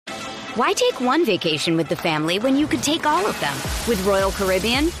Why take one vacation with the family when you could take all of them? With Royal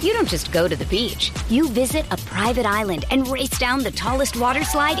Caribbean, you don't just go to the beach. You visit a private island and race down the tallest water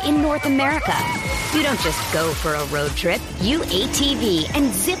slide in North America. You don't just go for a road trip. You ATV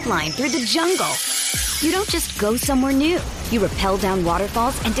and zip line through the jungle. You don't just go somewhere new. You rappel down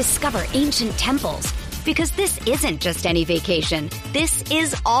waterfalls and discover ancient temples. Because this isn't just any vacation. This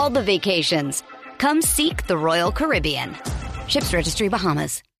is all the vacations. Come seek the Royal Caribbean. Ships Registry,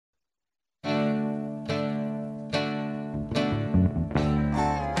 Bahamas.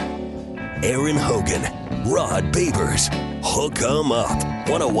 Aaron Hogan, Rod Babers, Hook 'em Up,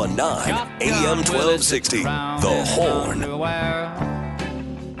 101.9 AM 1260, The Horn.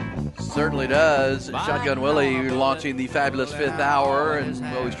 Certainly does. Shotgun Willie launching the fabulous fifth hour, and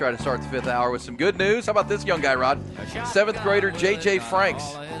we always try to start the fifth hour with some good news. How about this young guy, Rod? Seventh grader J.J.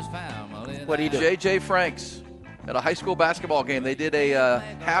 Franks. What do you do? J.J. Franks at a high school basketball game. They did a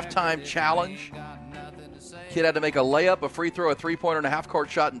halftime challenge. Kid had to make a layup, a free throw, a three-pointer, and a half-court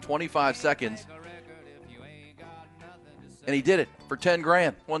shot in 25 seconds. And he did it for 10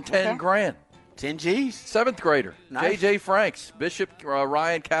 grand. Won 10 grand. 10 G's. Seventh grader. Nice. J.J. Franks, Bishop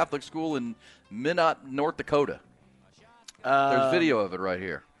Ryan Catholic School in Minot, North Dakota. There's video of it right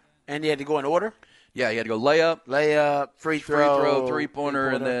here. And you had to go in order? Yeah, you had to go layup, free throw, three-pointer,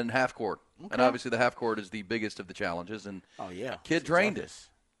 and then half-court. Okay. And obviously the half-court is the biggest of the challenges. And kid drained it.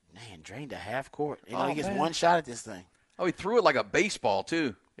 Man, drained a half court. He gets one shot at this thing. Oh, he threw it like a baseball,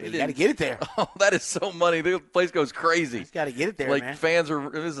 too. You got to get it there. Oh, that is so money. The place goes crazy. He's got to get it there, like man.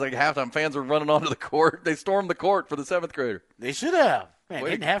 This is like halftime. Fans are running onto the court. They stormed the court for the seventh grader. They should have. Man,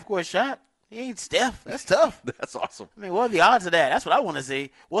 hitting a half-court shot. He ain't Steph. That's tough. That's awesome. I mean, what are the odds of that? That's what I want to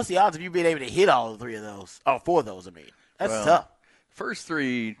see. What's the odds of you being able to hit all three of those? Oh, four of those, I mean. That's tough. First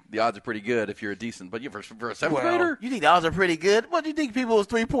three, the odds are pretty good if you're a decent. But for a seventh grader? You think the odds are pretty good? What do you think people's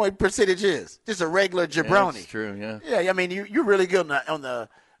three-point percentage is? Just a regular jabroni. That's true, yeah. Yeah, I mean, you're really good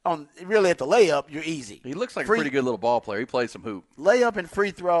on really at the layup, you're easy. He looks like a pretty good little ball player. He plays some hoop. Layup and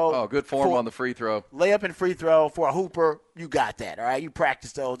free throw. Oh, good form on the free throw. Layup and free throw for a hooper, you got that, all right? You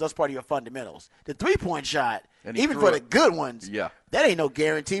practice those. That's part of your fundamentals. The three-point shot, even for the good ones, that ain't no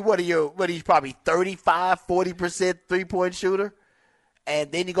guarantee. What are you probably 35, 40% three-point shooter?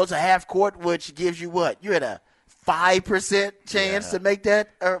 And then you go to half court, which gives you what? You're at a 5% chance to make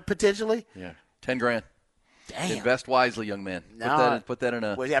that potentially? Yeah, 10 grand. Damn. Invest wisely, young man. Put that in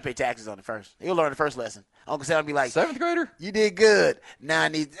a. Well, you got to pay taxes on the first. He'll learn the first lesson. Uncle Sam will be like, seventh grader? You did good. Now I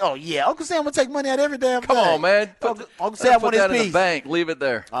need. Oh, yeah. Uncle Sam will take money out every damn Come on, man. Uncle Sam put that in the bank. Leave it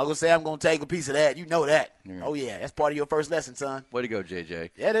there. Uncle Sam going to take a piece of that. You know that. Yeah. Oh, yeah. That's part of your first lesson, son. Way to go,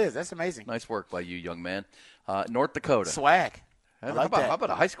 JJ. Yeah, it is. That's amazing. Nice work by you, young man. North Dakota. Swag. How about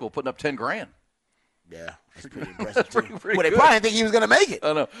a high school putting up 10 grand? Yeah, that's pretty impressive, too. pretty well, they probably didn't think he was going to make it.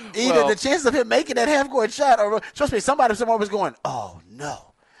 I know. Either the chances of him making that half-court shot, or trust me, somebody somewhere was going, oh,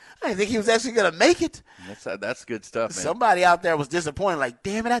 no. I didn't think he was actually going to make it. That's good stuff, man. Somebody out there was disappointed, like,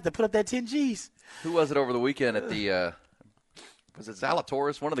 damn it, I have to put up that 10 Gs. Who was it over the weekend at the was it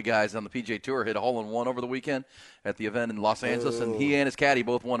Zalatoris? One of the guys on the PGA Tour hit a hole-in-one over the weekend at the event in Los Angeles, and he and his caddy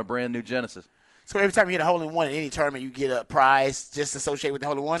both won a brand-new Genesis. So every time you hit a hole-in-one in any tournament, you get a prize just associated with the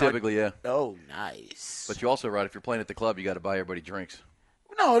hole-in-one? Typically, yeah. Oh, nice. But you also, right, if you're playing at the club, you got to buy everybody drinks.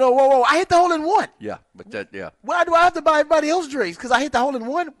 No, whoa. I hit the hole-in-one. Yeah, but yeah. Why do I have to buy everybody else drinks? Because I hit the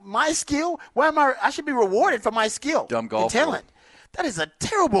hole-in-one, my skill. Why am I should be rewarded for my skill. Dumb golf and talent. Rule. That is a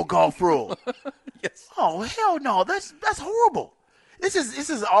terrible golf rule. Yes. Oh, hell no. That's horrible. This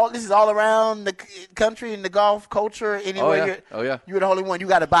is all around the country and the golf culture. Anywhere you're the only one. You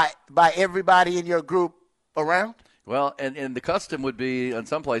got to buy everybody in your group around. Well, and the custom would be in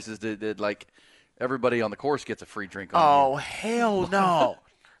some places that like everybody on the course gets a free drink. Oh hell no.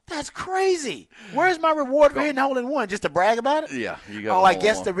 That's crazy. Where's my reward for hitting a hole-in-one? Just to brag about it? Yeah. You got I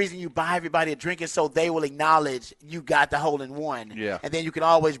guess the reason you buy everybody a drink is so they will acknowledge you got the hole-in-one. Yeah. And then you can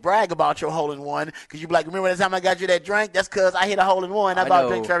always brag about your hole-in-one because you be like, remember the time I got you that drink? That's because I hit a hole-in-one. I bought a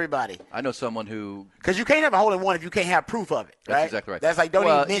drink for everybody. I know someone who – because you can't have a hole-in-one if you can't have proof of it, right? That's exactly right. That's like don't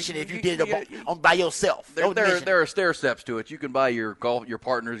even mention it if you did it by yourself. There are stair steps to it. You can buy your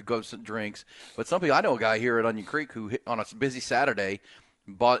partners go some drinks. But some people – I know a guy here at Onion Creek who hit on a busy Saturday –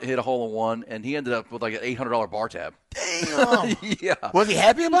 hit a hole-in-one, and he ended up with like an $800 bar tab. Damn. Yeah. Was he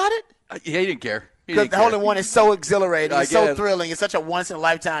happy about it? Yeah, he didn't care. Because the hole-in-one is so exhilarating. It's so thrilling. It's such a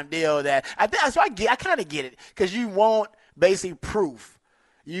once-in-a-lifetime deal that I kind of get it because you want basically proof.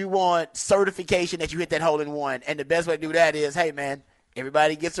 You want certification that you hit that hole-in-one, and the best way to do that is, hey, man,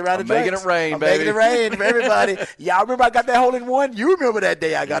 Everybody gets around the making it rain, baby. Making it rain for everybody. Y'all remember I got that hole-in-one? You remember that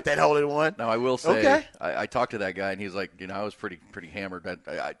day I got that hole-in-one? No, I will say, I talked to that guy, and he's like, I was pretty hammered.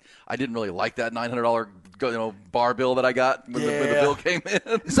 I didn't really like that $900 bar bill that I got when the bill came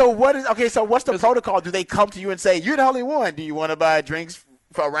in. So what's the protocol? Do they come to you and say, you're the only one? Do you want to buy drinks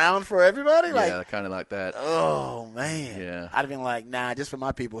around for everybody? Yeah, kind of like that. Oh, man. Yeah. I'd have been like, nah, just for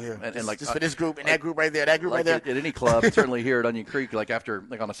my people here. And just for this group and that group right there, that group right there. At any club, certainly here at Onion Creek, on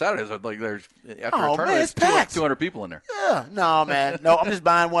a Saturday, there's after a tournament, it's packed. 200 people in there. Yeah. No, man. No, I'm just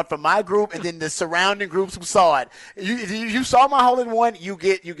buying one for my group and then the surrounding groups who saw it. You saw my hole-in-one, you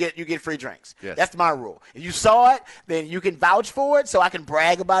get free drinks. Yes. That's my rule. If you saw it, then you can vouch for it so I can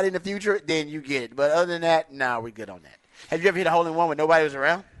brag about it in the future, then you get it. But other than that, no, we're good on that. Have you ever hit a hole-in-one when nobody was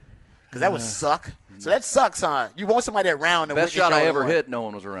around? Because that would suck. So that sucks, huh? You want somebody around. The best shot I ever hit, no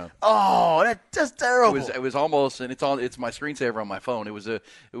one was around. Oh, that's just terrible. It was almost, and it's my screensaver on my phone. It was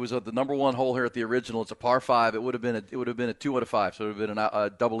the number one hole here at the original. It's a par 5. It would have been a 2 out of 5. So it would have been a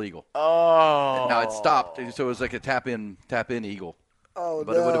double eagle. Oh. And now it stopped, so it was like a tap in eagle. Oh,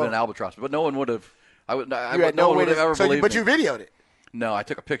 but it would have been an albatross. But no one would have. No one would have ever believed. But you videoed it. No, I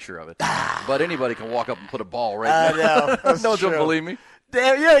took a picture of it. But anybody can walk up and put a ball right there. I know. No one will believe me.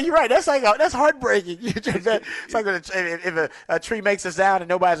 Damn, yeah, you're right. That's heartbreaking. It's like if a tree makes a sound and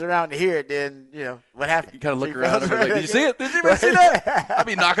nobody's around to hear it, then what happened? You kind of look around and be like, "Did you see it? Did you see that?" I'd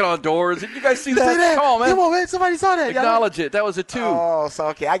be knocking on doors. Did you guys see that? Come on, man! Come on, man! Somebody saw that. Acknowledge it. That was a 2. Oh, so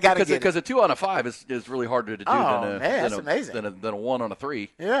okay, I got to get it. Because a 2 on a 5 is really harder to do that's amazing. than a 1 on a 3.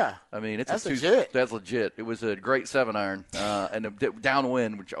 Yeah, I mean that's legit. That's legit. It was a great 7-iron and a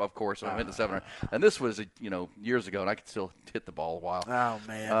downwind, which of course I hit the 7-iron. And this was years ago, and I could still hit the ball a while. Oh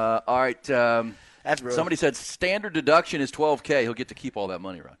man. All right. That's brutal. Somebody said standard deduction is $12K. He'll get to keep all that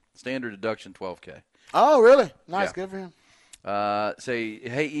money, Ron. Standard deduction, $12K. Oh, really? Nice. Yeah. Good for him. Say,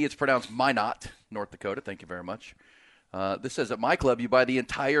 hey, E, it's pronounced Minot, North Dakota. Thank you very much. This says, at my club, you buy the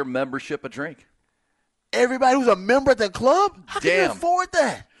entire membership a drink. Everybody who's a member at the club? How can you afford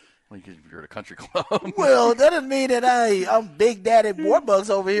that? Well, you're at a country club. Well, that doesn't mean that I'm Big Daddy Warbucks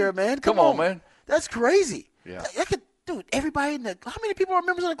over here, man. Come on, man. That's crazy. Yeah. Dude, everybody how many people are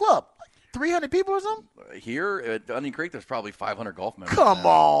members of the club? 300 people or something? Here at Onion Creek, there's probably 500 golf members. Come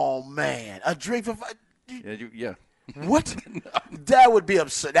on, man. A drink for Yeah. What? That would be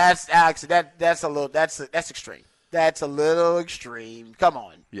absurd. That's extreme. That's a little extreme. Come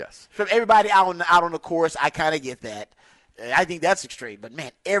on. Yes. From everybody out on the course, I kind of get that. I think that's extreme. But, man,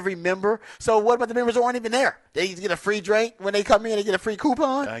 every member. So what about the members who aren't even there? They get a free drink when they come in. They get a free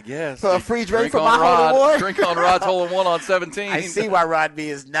coupon? I guess. For a free drink for my hole-in-one? Drink on Rod's hole-in-one on 17. I see why Rod B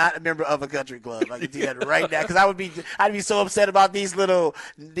is not a member of a country club. I can do that right now. Because I'd be so upset about these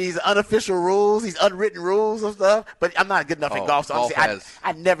unofficial rules, these unwritten rules of stuff. But I'm not good enough at golf. So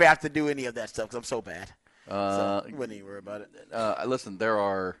I never have to do any of that stuff because I'm so bad. So you wouldn't even worry about it. Listen, there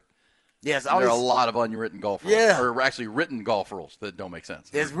are a lot of unwritten golf rules. Yeah. Or actually written golf rules that don't make sense.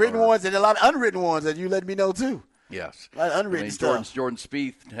 There's written ones and a lot of unwritten ones that you let me know, too. Yes. A lot of unwritten stuff. Jordan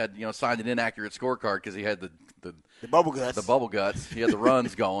Spieth had signed an inaccurate scorecard because he had the bubble guts. The bubble guts. He had the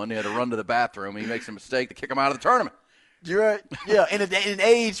runs going. He had to run to the bathroom. He makes a mistake to kick him out of the tournament. You're right. Yeah, in an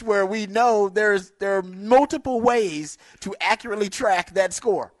age where we know there are multiple ways to accurately track that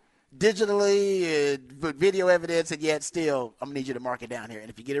score. Digitally, video evidence, and yet still, I'm going to need you to mark it down here. And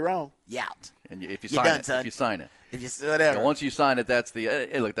if you get it wrong, you're out. And if you sign it. If you whatever. And once you sign it, that's the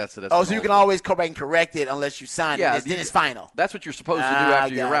that's so you can always go back and correct it unless you sign it. Then it's final. That's what you're supposed to do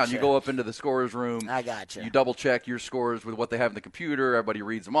after you're around. You go up into the scorer's room. I gotcha. You double check your scores with what they have in the computer. Everybody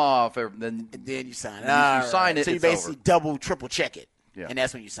reads them off. Then you sign it. You sign it. So you basically double, triple check it. Yeah. And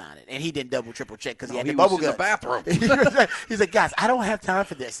that's when you sign it. And he didn't double, triple check because he had the bubble guts. He was in the bathroom. He's like, guys, I don't have time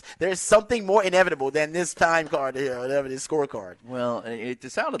for this. There's something more inevitable than this time card here, or whatever, this scorecard. Well, it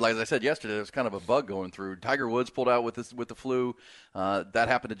sounded like, as I said yesterday, there was kind of a bug going through. Tiger Woods pulled out with the flu. That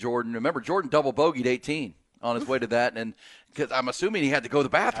happened to Jordan. Remember, Jordan double bogeyed 18 on his way to that, and because I'm assuming he had to go to the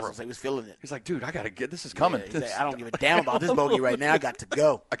bathroom. He was feeling it. He's like, dude, I got to get this. Is coming. Yeah, like, I don't give a damn about this bogey right now. I got to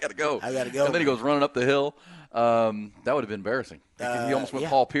go. I got to go. And then he goes running up the hill. That would have been embarrassing. He almost went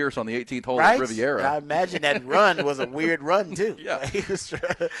Paul Pierce on the 18th hole at Riviera. I imagine that run was a weird run, too. Yeah. He was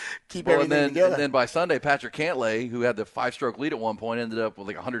trying to keep everything together. And then by Sunday, Patrick Cantlay, who had the 5-stroke lead at one point, ended up with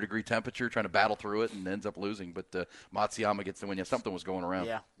like 100-degree temperature, trying to battle through it, and ends up losing. But Matsuyama gets the win. Yeah, something was going around.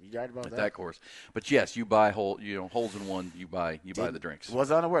 Yeah, you right about that course. But yes, you buy holes in one. You buy the drinks.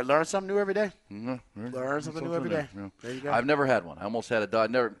 Was on the word. Learn something new every day. Mm-hmm. Learn something new every day. Yeah. There you go. I've never had one. I almost had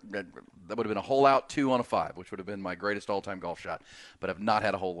that would have been a hole out 2 on a 5. which would have been my greatest all-time golf shot, but I've not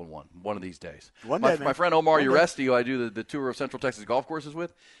had a hole-in-one one of these days. My friend Omar Uresti, who I do the tour of Central Texas golf courses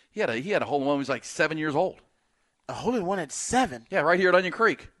with, he had a hole-in-one when he was like 7 years old. A hole-in-one at 7? Yeah, right here at Onion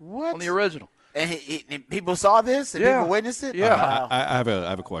Creek. What? On the original. And people saw this? And people witnessed it? Yeah. Wow. I have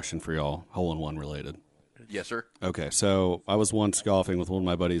a question for y'all, hole-in-one related. Yes, sir. Okay, so I was once golfing with one of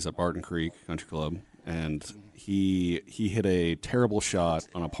my buddies at Barton Creek Country Club, and he hit a terrible shot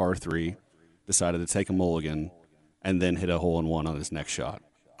on a par 3, decided to take a mulligan, and then hit a hole-in-one on his next shot.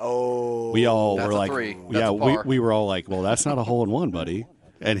 Oh. We all That's were a like, three. yeah, That's a par. we were all like, well, that's not a hole-in-one, buddy.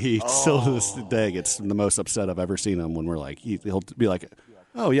 And he still to this day gets the most upset I've ever seen him when we're like, he'll be like,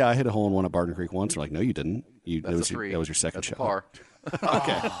 oh, yeah, I hit a hole-in-one at Barton Creek once. We're like, no, you didn't. That's a three. That was your second That's shot. A par.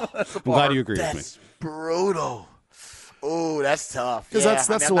 Okay. That's a I'm par. glad you agree with me. That's brutal. Oh, that's tough. Because Yeah, that's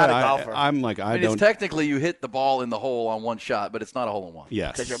the I'm way not a golfer. I'm like, I don't. It's technically you hit the ball in the hole on one shot, but it's not a hole-in-one.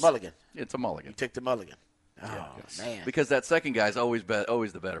 Yes. Because you're a mulligan. It's a mulligan. You took the mulligan. Oh, man. Because that second guy's always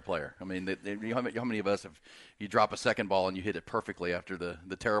the better player. I mean, how many of us, if you drop a second ball and you hit it perfectly after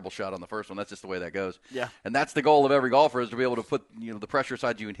the terrible shot on the first one, that's just the way that goes. Yeah. And that's the goal of every golfer, is to be able to put the pressure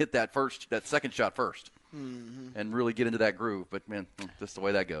aside you and hit that second shot first, and really get into that groove. But man, that's the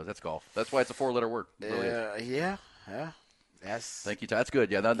way that goes. That's golf. That's why it's a 4-letter word. It really is. Yeah. Thank you. That's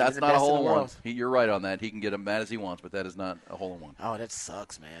good. Yeah, that's the not a best in the hole-in-one. world. You're right on that. He can get them mad as he wants, but that is not a hole-in-one. Oh, that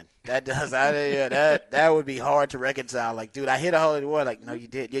sucks, man. That does. That would be hard to reconcile. Like, dude, I hit a hole-in-one. Like, no, you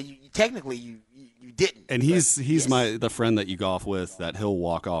did. Yeah, technically you didn't. And he's the friend that you golf with that he'll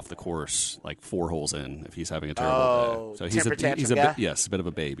walk off the course like 4 holes in if he's having a terrible day. So he's a bit of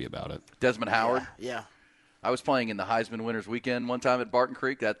a baby about it. Desmond Howard. Yeah. I was playing in the Heisman Winners Weekend one time at Barton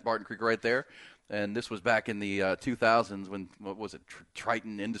Creek. That Barton Creek right there. And this was back in the 2000s when, what was it,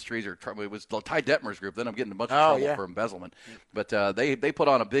 Triton Industries, or it was Ty Detmer's group. Then I'm getting a bunch of trouble for embezzlement. But they put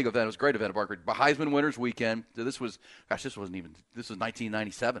on a big event. It was a great event at Barton Creek. Heisman Winners Weekend. So this was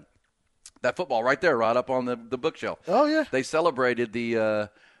 1997. That football right there, right up on the bookshelf. Oh, yeah. They celebrated the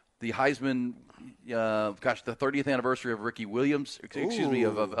Heisman, the 30th anniversary of Ricky Williams,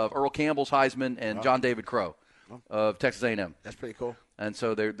 of Earl Campbell's Heisman and John David Crow of Texas A&M. That's pretty cool. And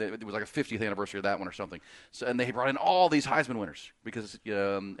so it was like a 50th anniversary of that one or something. So, and they brought in all these Heisman winners because,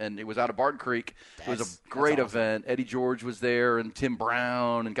 and it was out of Barton Creek. It was a great event. Eddie George was there, and Tim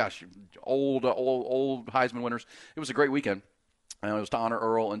Brown, and old Heisman winners. It was a great weekend. And it was to honor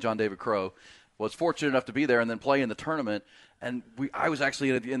Earl and John David Crow. Was fortunate enough to be there and then play in the tournament. And I was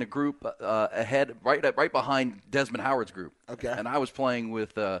actually in a group ahead, right behind Desmond Howard's group. Okay. And I was playing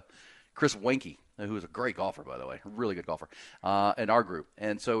with Chris Wenke, who is a great golfer, by the way, a really good golfer, in our group.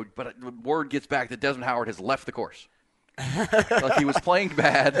 And so, but word gets back that Desmond Howard has left the course. Like, he was playing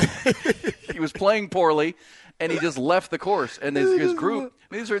bad, he was playing poorly, and he just left the course. And his group,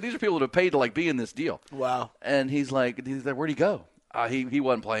 these are people that have paid to like be in this deal. Wow. And he's like, where'd he go? He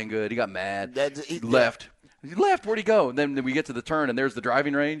wasn't playing good. He got mad. He left. He left. Where'd he go? And then we get to the turn, and there's the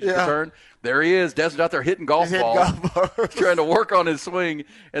driving range. The turn. There he is. Desmond's out there hitting golf balls, trying to work on his swing.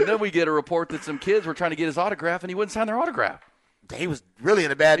 And then we get a report that some kids were trying to get his autograph, and he wouldn't sign their autograph. He was really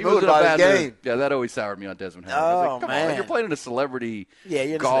in a bad mood about his game. Yeah, that always soured me on Desmond Howard. Oh, I was like, come man. on, you're playing in a celebrity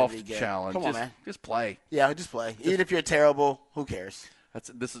golf challenge. Come on, man. Just play. Yeah, just play. Even if you're terrible, who cares?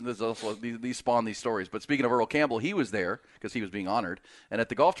 This is also these spawn these stories. But speaking of Earl Campbell, he was there because he was being honored. And at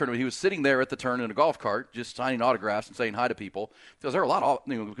the golf tournament, he was sitting there at the turn in a golf cart, just signing autographs and saying hi to people. Because there were a lot of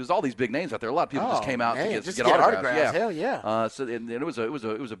because all these big names out there, a lot of people just came out to get autographs. Yeah. Hell yeah. So and it was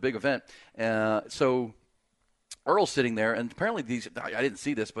a big event. So Earl's sitting there, and apparently I didn't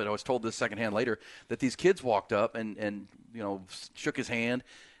see this, but I was told this secondhand later that these kids walked up and shook his hand,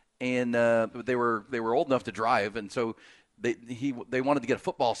 and they were old enough to drive, and so. They wanted to get a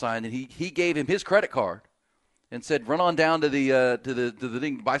football signed, and he gave him his credit card, and said, "Run on down to the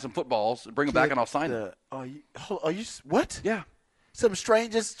thing, buy some footballs, and bring them back, and I'll sign them." Are you what? Yeah, some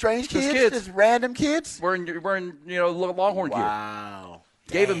strange kids, just random kids wearing Longhorn gear. Wow!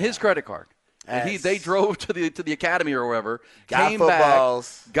 Gave him his credit card, and they drove to the academy or wherever, got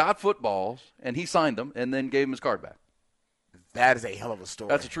footballs, and he signed them, and then gave him his card back. That is a hell of a story.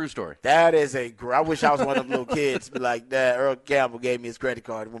 That's a true story. That is I wish I was one of them little kids. Be like, that Earl Campbell gave me his credit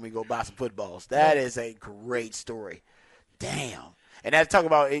card when we go buy some footballs. That is a great story. Damn. And that's talking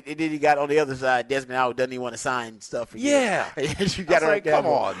about it. Then you got on the other side, Desmond Howard doesn't even want to sign stuff for you. Yeah. You got like, come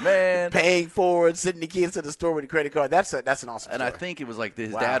on, man. Paying forward, sending the kids to the store with a credit card. That's an awesome story. And I think it was like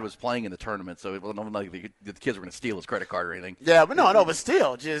his dad was playing in the tournament, so it wasn't like the kids were going to steal his credit card or anything. Yeah, but but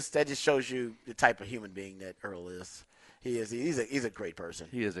still, that just shows you the type of human being that Earl is. He is. He's a great person.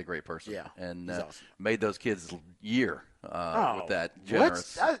 He is a great person. Yeah, and awesome. Made those kids year with that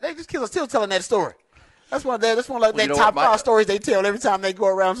generous. These kids are still telling that story. That's one of that top 5 stories they tell every time they go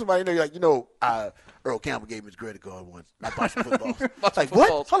around somebody. They're like, Earl Campbell gave me his credit card once. I bought some footballs. Like,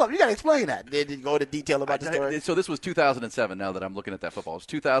 what? Hold up, you got to explain that. They didn't go into detail about the story. So this was 2007. Now that I'm looking at that football, it was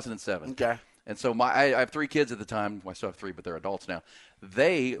 2007. Okay. And so I have 3 kids at the time. Well, I still have 3, but they're adults now.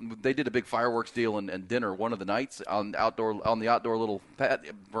 They did a big fireworks deal and dinner one of the nights on the outdoor little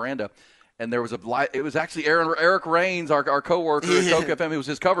veranda. And there was it was actually Eric Rains, our coworker at Coke FM. It was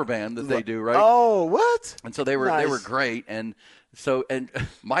his cover band that they do, right? Oh, what? And so they were great. And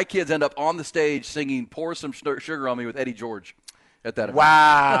my kids end up on the stage singing "Pour Some Sugar on Me" with Eddie George at that event.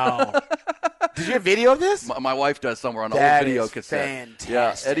 Wow. Did you have video of this? My wife does somewhere on an old video cassette. Fantastic.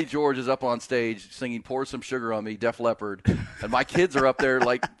 Yeah, Eddie George is up on stage singing "Pour Some Sugar on Me," Def Leppard, and my kids are up there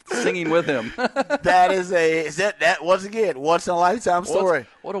like singing with him. That once again, once in a lifetime story.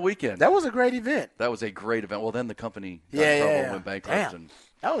 What a weekend! That was a great event. That was a great event. Well, then the company got in trouble and went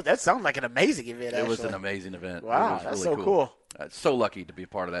bankrupt. That sounds like an amazing event. It was an amazing event. Wow, it was that's really so cool. So lucky to be a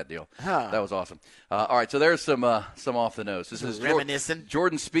part of that deal. That was awesome. All right, so there's some off the nose. This is reminiscing.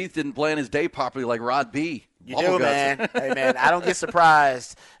 Jordan Spieth didn't plan his day properly like Rod B. You do, man. Hey, man, I don't get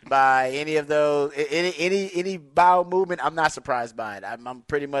surprised by any of those. Any bowel movement, I'm not surprised by it. I'm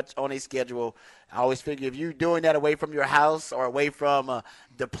pretty much on a schedule. I always figure if you're doing that away from your house or away from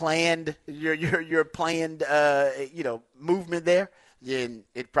the planned your planned movement there, then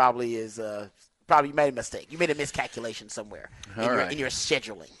it probably is. Probably you made a mistake. You made a miscalculation somewhere in your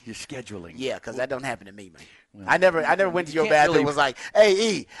scheduling. Your scheduling. Yeah, because that don't happen to me, man. Well, I never went to your bathroom and was like, "Hey,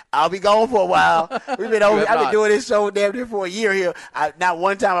 E, I'll be gone for a while." I've been doing this show damn near for a year here. Not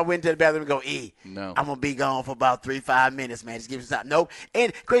one time I went to the bathroom and go, "E, no, I'm gonna be gone for about 3-5 minutes, man. Just give me some time." Nope.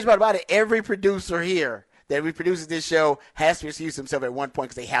 And crazy part about it, every producer here that produces this show has to excuse himself at one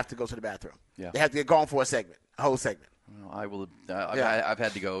point because they have to go to the bathroom. Yeah. They have to get gone for a whole segment. Well, I will. I've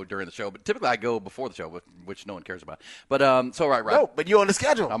had to go during the show, but typically I go before the show, which no one cares about. But right. No, but you're on the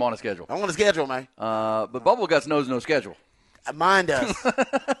schedule. I'm on a schedule. I'm on the schedule, man. But Bubble Guts knows no schedule. Mine does.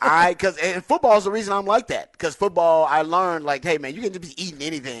 Because football is the reason I'm like that. Because football, I learned like, hey man, you can just be eating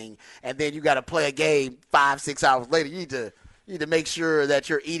anything, and then you got to play a game 5-6 hours later. You need to make sure that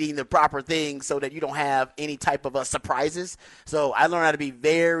you're eating the proper things so that you don't have any type of surprises. So I learned how to be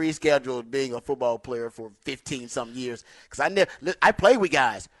very scheduled being a football player for 15-something years. Because I played with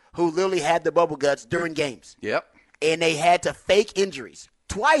guys who literally had the bubble guts during games. Yep. And they had to fake injuries.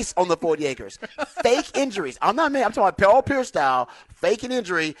 Twice on the 40 acres. Fake injuries. I'm talking about Paul Pierce style, fake an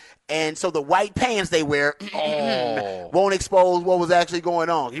injury, and so the white pants they wear won't expose what was actually going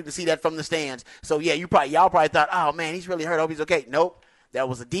on. You can see that from the stands. So, yeah, y'all probably thought, oh, man, he's really hurt. I hope he's okay. Nope. That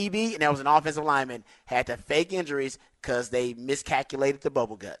was a DB, and that was an offensive lineman. Had to fake injuries because they miscalculated the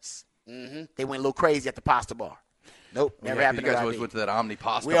bubble guts. Mm-hmm. They went a little crazy at the pasta bar. Nope, never happened. You guys always went to that Omni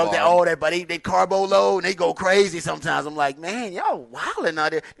Pasta bar. They carbo load and they go crazy sometimes. I'm like, man, y'all wilding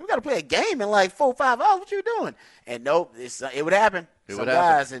out there. We got to play a game in like 4 or 5 hours. What you doing? And nope, it would happen. Some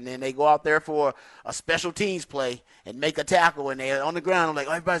guys, and then they go out there for a special teams play and make a tackle, and they're on the ground. I'm like,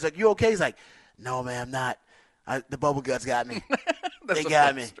 everybody's like, you okay? He's like, no, man, I'm not. The bubble guts got me. They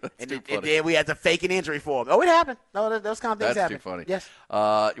got me. And then we had to fake an injury for them. Oh, it happened. No, those kind of things happen. That's too funny. Yes.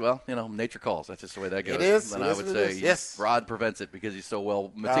 Well, nature calls. That's just the way that goes. It is. And I would say yes. Rod prevents it because he's so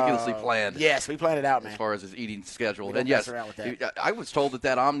well meticulously planned. Yes, we planned it out, man. As far as his eating schedule. We don't mess around with that. I was told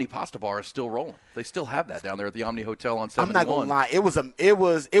that Omni Pasta bar is still rolling. They still have that down there at the Omni Hotel on 71. I'm not going to lie.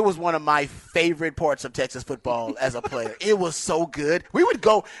 It was one of my favorite parts of Texas football as a player. It was so good. We would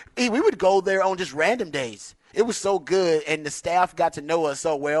go there on just random days. It was so good, and the staff got to know us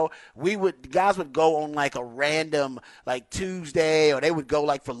so well. Guys would go on like a random like Tuesday, or they would go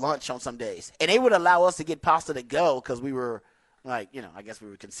like for lunch on some days, and they would allow us to get pasta to go because we were like, I guess we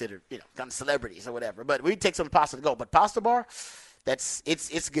were considered kind of celebrities or whatever. But we'd take some pasta to go. But pasta bar,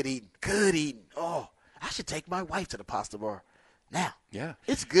 it's good eating. Good eating. Oh, I should take my wife to the pasta bar. Now, yeah,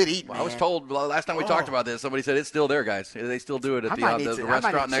 it's good eating. Well, I was told last time we talked about this, somebody said it's still there, guys. They still do it at the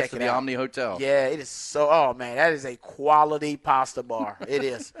restaurant next to the Omni Hotel. Yeah, it is so. Oh man, that is a quality pasta bar. It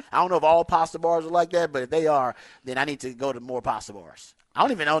is. I don't know if all pasta bars are like that, but if they are, then I need to go to more pasta bars. I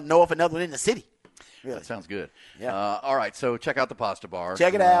don't even know if another one in the city. Really. That sounds good. Yeah. All right, so check out the pasta bar.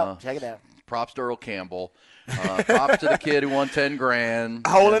 Check it out. Check it out. Props to Earl Campbell. Props to the kid who won $10,000.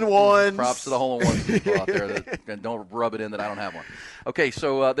 Hole-in-ones. Props to the hole-in-ones people out there and don't rub it in that I don't have one. Okay,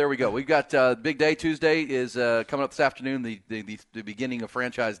 so there we go. We've got big day. Tuesday is coming up this afternoon. The beginning of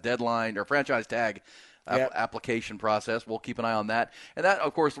franchise deadline or franchise tag application process. We'll keep an eye on that. And that,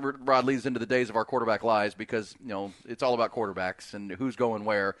 of course, Rod, leads into the days of our quarterback lives because it's all about quarterbacks and who's going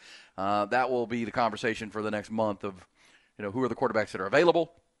where. That will be the conversation for the next month of who are the quarterbacks that are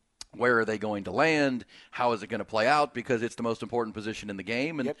available. Where are they going to land? How is it going to play out? Because it's the most important position in the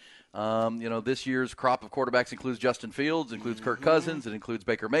game. And, this year's crop of quarterbacks includes Justin Fields, includes Kirk Cousins, it includes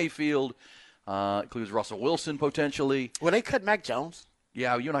Baker Mayfield, includes Russell Wilson potentially. Well, they cut Mac Jones.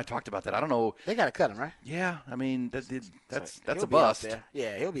 Yeah, you and I talked about that. I don't know. They got to cut him, right? Yeah, I mean, that's a bust.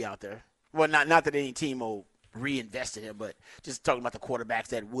 Yeah, he'll be out there. Well, not that any team will reinvest in him, but just talking about the quarterbacks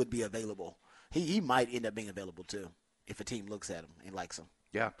that would be available. He might end up being available, too, if a team looks at him and likes him.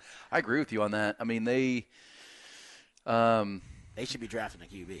 Yeah, I agree with you on that. I mean, they should be drafting a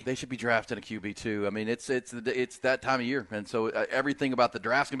QB. They should be drafting a QB too. I mean, it's that time of year, and so everything about the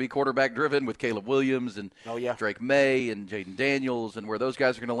draft's gonna be quarterback driven with Caleb Williams and Drake May and Jaden Daniels, and where those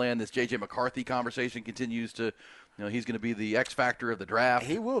guys are gonna land. This JJ McCarthy conversation continues to, he's gonna be the X factor of the draft.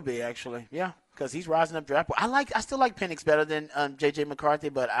 He will be actually, yeah, because he's rising up draft. I still like Penix better than JJ McCarthy,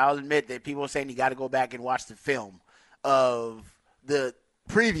 but I'll admit that people are saying you got to go back and watch the film of the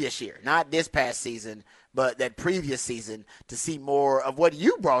previous year, not this past season, but that previous season, to see more of what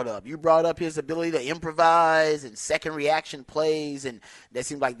you brought up. You brought up his ability to improvise and second reaction plays, and that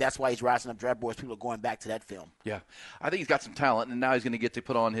seems like that's why he's rising up draft boards. People are going back to that film. Yeah, I think he's got some talent, and now he's going to get to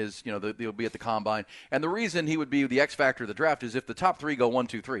put on his, he'll be at the combine. And the reason he would be the X factor of the draft is if the top three go 1,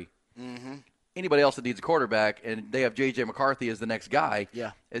 2, 3. Mm-hmm. Anybody else that needs a quarterback, and they have J.J. McCarthy as the next guy,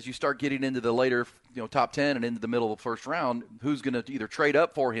 as you start getting into the later top 10 and into the middle of the first round, who's going to either trade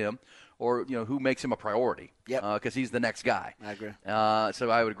up for him or who makes him a priority? Because he's the next guy. I agree. So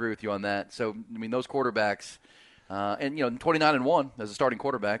I would agree with you on that. So, I mean, those quarterbacks – and 29-1 as a starting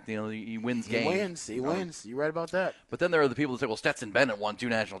quarterback, he wins games. He wins. You're right about that. But then there are the people that say, "Well, Stetson Bennett won 2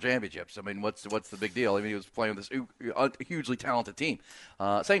 national championships." I mean, what's the big deal? I mean, he was playing with this hugely talented team.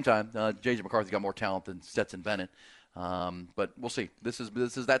 Same time, J.J. McCarthy got more talent than Stetson Bennett. But we'll see. This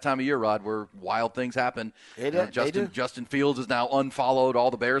is that time of year, Rod, where wild things happen. Justin Fields has now unfollowed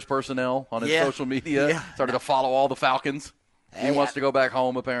all the Bears personnel on his social media. Started to follow all the Falcons. He wants to go back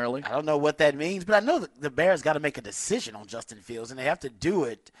home, apparently. I don't know what that means, but I know the Bears got to make a decision on Justin Fields, and they have to do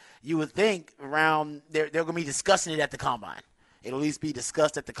it. You would think around they're going to be discussing it at the Combine. It'll at least be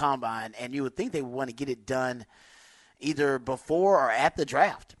discussed at the Combine, and you would think they would want to get it done either before or at the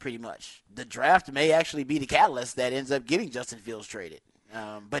draft, pretty much. The draft may actually be the catalyst that ends up getting Justin Fields traded.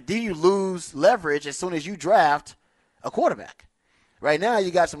 But do you lose leverage as soon as you draft a quarterback? Right now, you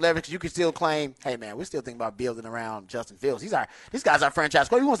got some leverage. You can still claim, hey, man, we're still thinking about building around Justin Fields. This guy's our franchise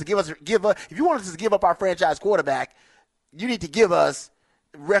quarterback. He wants to give us. If you want us to give up our franchise quarterback, you need to give us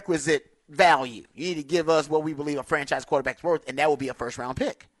requisite value. You need to give us what we believe a franchise quarterback's worth, and that will be a first-round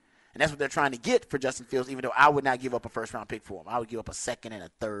pick. And that's what they're trying to get for Justin Fields, even though I would not give up a first-round pick for him. I would give up a second and a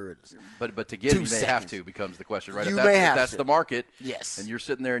third. But to get him, you may have to becomes the question, right? If that's the market. Yes. And you're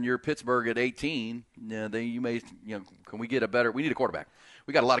sitting there and you're Pittsburgh at 18, then you may, can we get we need a quarterback.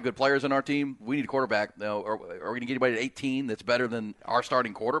 We got a lot of good players on our team. We need a quarterback. Now, are we going to get anybody at 18 that's better than our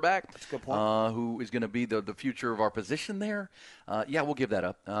starting quarterback? That's a good point. Who is going to be the future of our position there? Yeah, we'll give that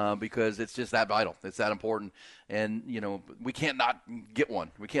up because it's just that vital. It's that important. And, we can't not get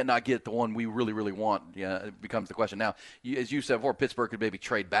one. We can't not get the one we really, really want. Yeah, it becomes the question. Now, as you said before, Pittsburgh could maybe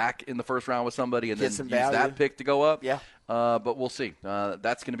trade back in the first round with somebody and then use that pick to go up. Yeah. But we'll see.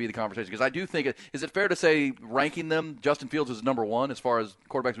 That's going to be the conversation. Because I do think – is it fair to say ranking them, Justin Fields is number one as far as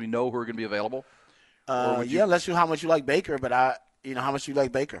quarterbacks we know who are going to be available? Let's see how much you like Baker, but how much you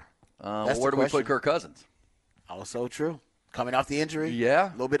like Baker. Where do we put Kirk Cousins? Also true. Coming off the injury. Yeah.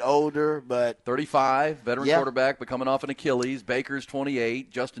 A little bit older, but 35, veteran quarterback, but coming off an Achilles. Baker's 28.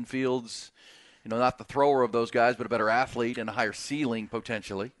 Justin Fields – not the thrower of those guys, but a better athlete and a higher ceiling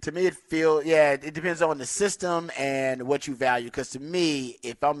potentially. To me, it depends on the system and what you value. Because to me,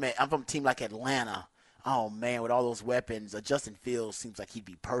 if I'm from a team like Atlanta, oh, man, with all those weapons, Justin Fields seems like he'd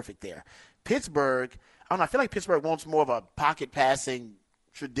be perfect there. Pittsburgh, I feel like Pittsburgh wants more of a pocket passing,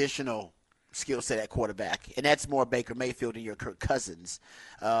 traditional skill set at quarterback, and that's more Baker Mayfield and your Kirk Cousins.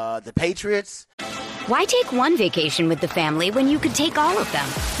 The Patriots. Why take one vacation with the family when you could take all of them?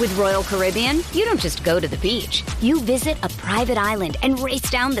 With Royal Caribbean, you don't just go to the beach. You visit a private island and race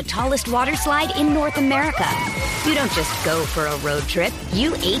down the tallest water slide in North America. You don't just go for a road trip.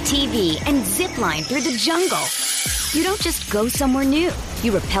 You ATV and zip line through the jungle. You don't just go somewhere new.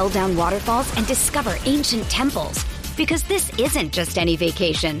 You rappel down waterfalls and discover ancient temples. Because this isn't just any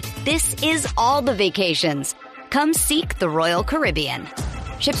vacation. This is all the vacations. Come seek the Royal Caribbean.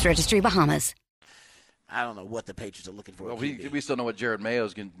 Ships Registry, Bahamas. I don't know what the Patriots are looking for. Well, we still know what Jared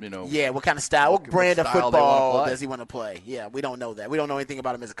Mayo's going to, Yeah, what kind of style, what brand of football does he want to play? Yeah, we don't know that. We don't know anything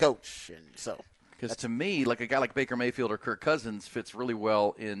about him as a coach, and so. Because to me, like a guy like Baker Mayfield or Kirk Cousins fits really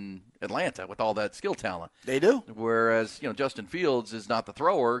well in Atlanta with all that skill talent. They do. Whereas, Justin Fields is not the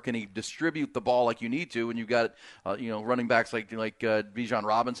thrower. Can he distribute the ball like you need to? And you've got, running backs like Bijan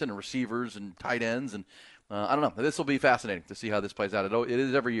Robinson and receivers and tight ends. And I don't know. This will be fascinating to see how this plays out. It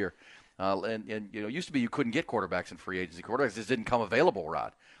is every year. And it used to be you couldn't get quarterbacks in free agency. Quarterbacks just didn't come available,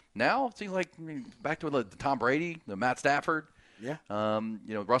 Rod. Now it seems like back to the Tom Brady, the Matt Stafford,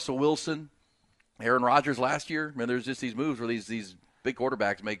 Russell Wilson, Aaron Rodgers last year. I mean, there's just these moves where these big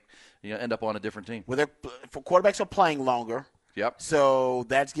quarterbacks end up on a different team. Well, quarterbacks are playing longer. Yep. So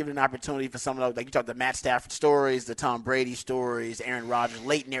that's giving an opportunity for some of those, like you talked the Matt Stafford stories, the Tom Brady stories, Aaron Rodgers,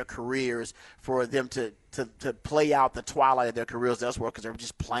 late in their careers, for them to play out the twilight of their careers elsewhere because they're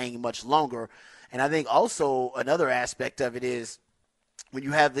just playing much longer. And I think also another aspect of it is when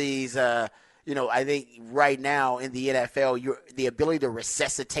you have these I think right now in the NFL, the ability to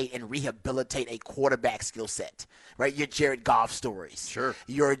resuscitate and rehabilitate a quarterback skill set, right? Your Jared Goff stories. Sure.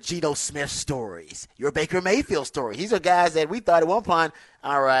 Your Geno Smith stories. Your Baker Mayfield stories. These are guys that we thought at one point,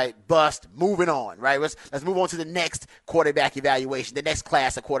 all right, bust, moving on, right? Let's move on to the next quarterback evaluation, the next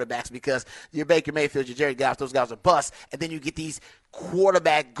class of quarterbacks, because your Baker Mayfield, your Jared Goff, those guys are bust. And then you get these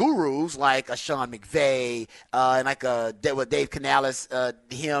quarterback gurus like a Sean McVay and like Dave Canales,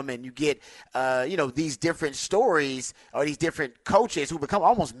 him, and you get these different stories or these different coaches who become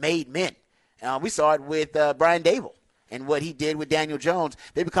almost made men. We saw it with Brian Dable and what he did with Daniel Jones.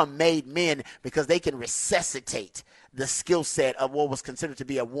 They become made men because they can resuscitate the skill set of what was considered to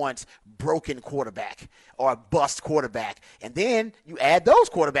be a once broken quarterback or a bust quarterback. And then you add those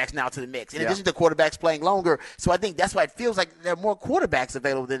quarterbacks now to the mix, in addition to quarterbacks playing longer. So I think that's why it feels like there are more quarterbacks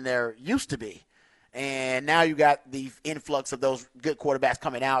available than there used to be. And now you got the influx of those good quarterbacks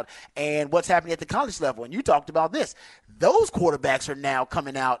coming out and what's happening at the college level. And you talked about this. Those quarterbacks are now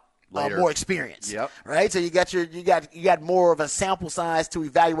coming out more experience, right? So you got more of a sample size to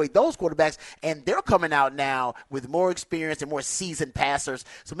evaluate those quarterbacks, and they're coming out now with more experience and more seasoned passers.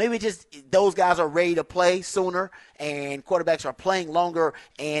 So maybe just those guys are ready to play sooner, and quarterbacks are playing longer,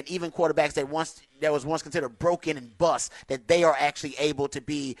 and even quarterbacks that was once considered broken and bust, that they are actually able to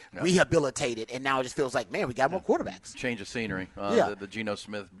be rehabilitated. And now it just feels like, man, we got more quarterbacks. Change of scenery. The Geno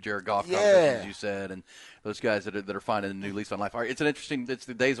Smith, Jared Goff conversation, as you said, and those guys that are finding a new lease on life. It's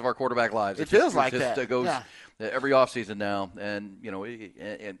the days of our quarterback lives. It feels like that. It goes every offseason now. And,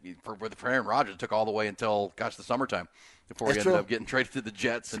 for Aaron Rodgers, it took all the way until, the summertime before he ended up getting traded to the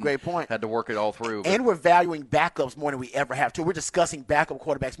Jets. And great point. Had to work it all through. And we're valuing backups more than we ever have, too. We're discussing backup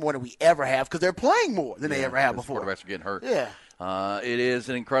quarterbacks more than we ever have because they're playing more than they ever have before. Quarterbacks are getting hurt. Yeah. It is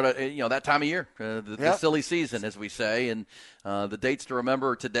an incredible, that time of year, the silly season, as we say, and the dates to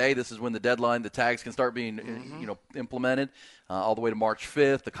remember today. This is when the deadline, the tags can start being, implemented all the way to March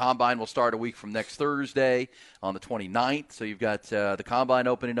 5th. The Combine will start a week from next Thursday on the 29th. So you've got the Combine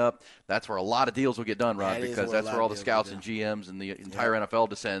opening up. That's where a lot of deals will get done, Ron, because that's where all the scouts and GMs and the entire NFL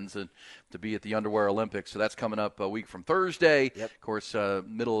descends to be at the Underwear Olympics. So that's coming up a week from Thursday. Yep. Of course,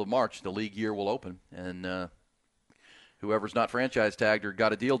 middle of March, the league year will open, and whoever's not franchise tagged or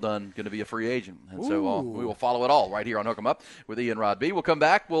got a deal done going to be a free agent. And so we will follow it all right here on Hook 'em Up with Ian Rod B. We'll come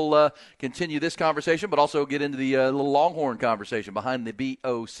back. We'll continue this conversation, but also get into the little Longhorn conversation behind the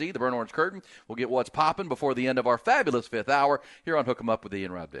BOC, the Burnt Orange Curtain. We'll get what's popping before the end of our fabulous fifth hour here on Hook 'em Up with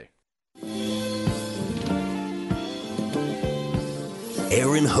Ian Rod B.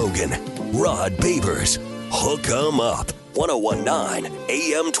 Aaron Hogan, Rod Babers, Hook 'em Up, 101.9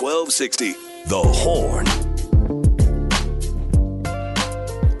 AM 1260, The Horn.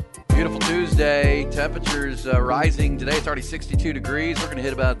 Beautiful Tuesday. Temperatures rising today. It's already 62 degrees. We're going to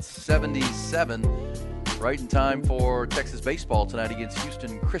hit about 77 right in time for Texas baseball tonight against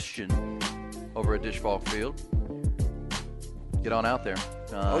Houston Christian over at Disch-Falk Field. Get on out there.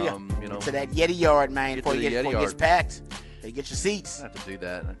 To that Yeti Yard, man, before it gets packed. They get your seats. I have to do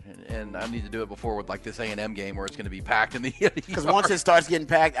that, and I need to do it before with this A&M game where it's going to be packed in the Yeti Yard. Because once it starts getting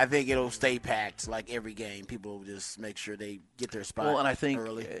packed, I think it'll stay packed like every game. People will just make sure they get their spot. Well, and I think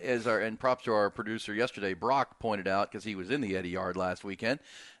early. And props to our producer yesterday, Brock pointed out, because he was in the Yeti Yard last weekend,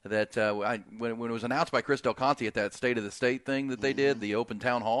 that when it was announced by Chris Del Conte at that State of the State thing that they did, the open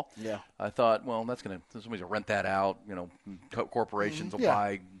town hall, I thought, well, somebody's going to rent that out. Corporations will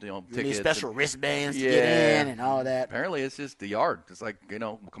buy tickets. You need special wristbands to get in and all that. Apparently, it's just the yard. It's like,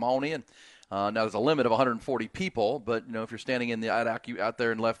 come on in. Now, there's a limit of 140 people, but, if you're standing out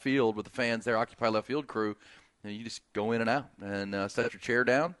there in left field with the fans there, Occupy Left Field crew, you just go in and out and set your chair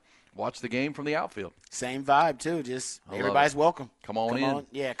down. Watch the game from the outfield. Same vibe, too. Just everybody's welcome. Come on in.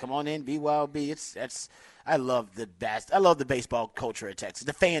 Yeah, come on in. BYOB. I love the baseball culture at Texas.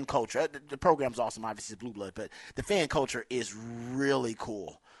 The fan culture. The program's awesome, obviously, it's Blue Blood, but the fan culture is really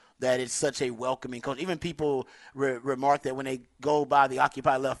cool. That it's such a welcoming culture. Even people remark that when they go by the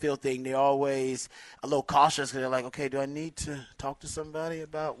occupied left field thing, they're always a little cautious because they're like, okay, do I need to talk to somebody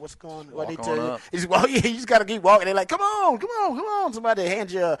about what's going on? You just got to keep walking. They're like, come on. Somebody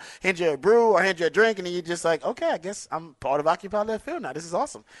hand you a brew or hand you a drink, and then you're just like, okay, I guess I'm part of occupied left field now. This is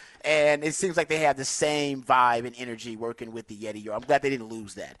awesome. And it seems like they have the same vibe and energy working with the Yeti. I'm glad they didn't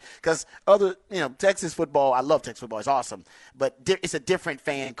lose that. Because Texas football, I love Texas football. It's awesome. But it's a different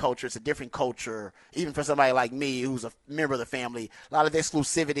fan culture. It's a different culture, even for somebody like me who's a member of the family. A lot of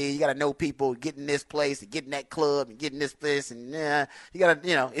exclusivity. You got to know people, get in this place, get in that club, and get in this place. And you got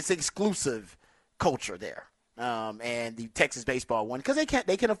to, it's exclusive culture there. And the Texas baseball one, because they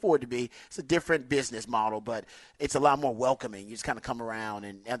can afford to be. It's a different business model, but it's a lot more welcoming. You just kind of come around,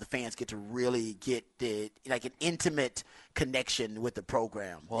 and the fans get to really get an intimate connection with the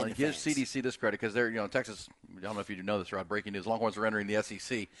program. Well, and give CDC this credit because they're, Texas. I don't know if you know this, Rod. Breaking news: Longhorns are entering the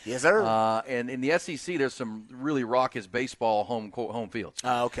SEC. Yes, sir. And in the SEC, there's some really raucous baseball home fields.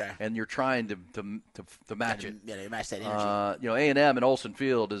 Oh, okay. And you're trying to match it. Yeah, they match that energy. A&M and Olsen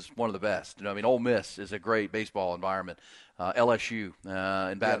Field is one of the best. Ole Miss is a great baseball environment. LSU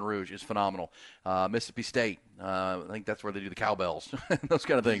in Baton Rouge is phenomenal. Mississippi State, I think that's where they do the cowbells, those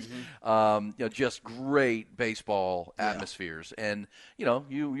kind of things. Mm-hmm. Just great baseball atmospheres, and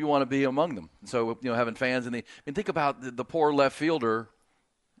you want to be among them. So having fans think about the poor left fielder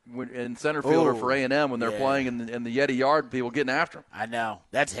and center fielder for A&M when they're playing in the Yeti Yard, people getting after them. I know,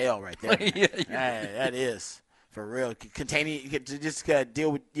 that's hell right there. That is. For real, containing, you get to just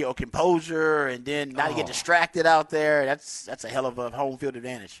deal with composure, and then not get distracted out there. That's a hell of a home field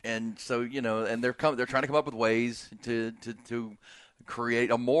advantage. And so and they're trying to come up with ways to create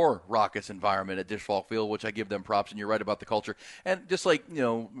a more raucous environment at Disch Falk Field, which I give them props. And you're right about the culture. And just like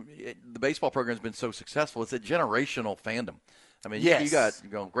the baseball program's been so successful, it's a generational fandom. I mean, you got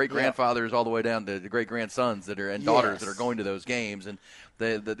great grandfathers all the way down to the great grandsons and daughters that are going to those games, and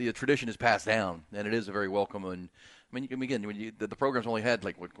the tradition is passed down, and it is a very welcome. And I mean, again, the program's only had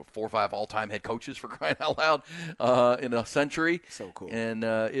 4 or 5 all-time head coaches, for crying out loud, in a century. So cool, and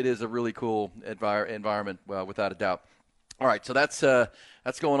it is a really cool environment, without a doubt. All right, so that's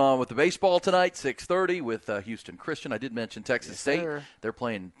going on with the baseball tonight, 6:30 with Houston Christian. I did mention Texas State. Sir. They're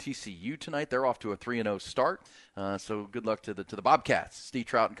playing TCU tonight. They're off to a 3-0 start. So good luck to the Bobcats. Steve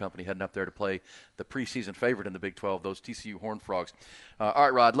Trout and company heading up there to play the preseason favorite in the Big 12, those TCU Horned Frogs. All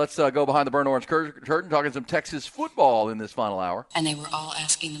right, Rod, let's go behind the burnt orange curtain, talking some Texas football in this final hour. And they were all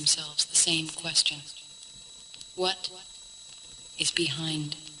asking themselves the same question. What is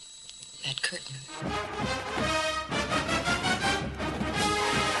behind that curtain?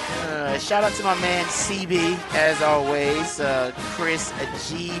 Shout out to my man CB, as always, Chris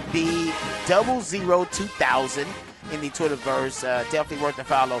GB002000 in the Twitterverse. Definitely worth a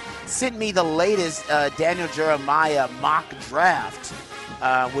follow. Sent me the latest Daniel Jeremiah mock draft,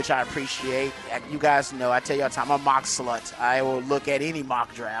 which I appreciate. You guys know, I tell you all the time, I'm a mock slut. I will look at any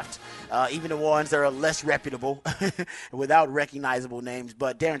mock draft. Even the ones that are less reputable without recognizable names.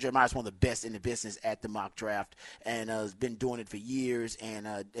 But Darren Jeremiah is one of the best in the business at the mock draft and has been doing it for years and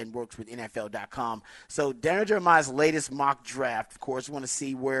works with NFL.com. So Darren Jeremiah's latest mock draft, of course, we want to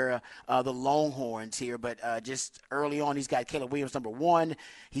see where the Longhorns here. But just early on, he's got Caleb Williams, number 1.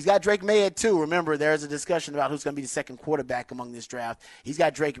 He's got Drake May at 2. Remember, there's a discussion about who's going to be the second quarterback among this draft. He's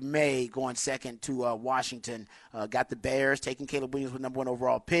got Drake May going second to Washington. Got the Bears taking Caleb Williams with number 1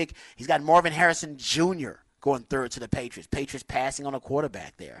 overall pick. He's got Marvin Harrison Jr. going third to the Patriots. Patriots passing on a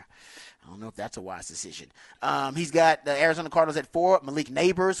quarterback there. I don't know if that's a wise decision. He's got the Arizona Cardinals at 4. Malik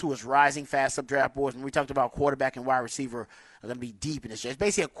Neighbors, who is rising fast up draft boards. When we talked about quarterback and wide receiver, are going to be deep in this draft. It's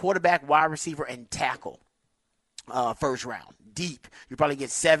basically a quarterback, wide receiver, and tackle first round. Deep. You probably get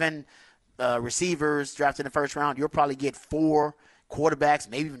 7 receivers drafted in the first round. You'll probably get 4 quarterbacks,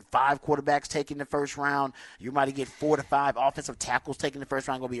 maybe even 5 quarterbacks taken in the first round. You might get 4 to 5 offensive tackles taken in the first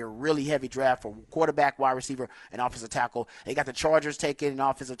round. Going to be a really heavy draft for quarterback, wide receiver, and offensive tackle. They got the Chargers taking an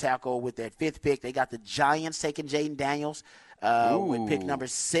offensive tackle with that 5th pick. They got the Giants taking Jaden Daniels with pick number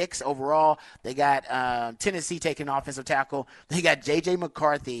 6 overall. They got Tennessee taking an offensive tackle. They got J.J.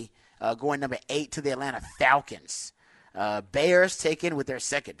 McCarthy going number 8 to the Atlanta Falcons. Bears taken with their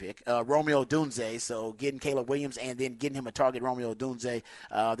 2nd pick, Romeo Odunze, so getting Caleb Williams and then getting him a target, Romeo Odunze.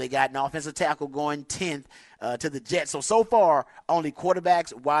 They got an offensive tackle going 10th to the Jets. So far, only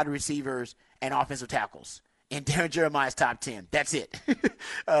quarterbacks, wide receivers, and offensive tackles in Darren Jeremiah's top 10. That's it. So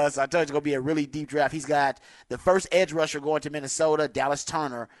I told you it's going to be a really deep draft. He's got the first edge rusher going to Minnesota, Dallas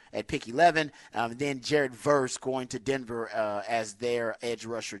Turner at pick 11. Then Jared Verse going to Denver as their edge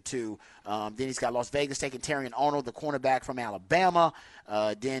rusher too. Then he's got Las Vegas taking Terrion Arnold, the cornerback from Alabama.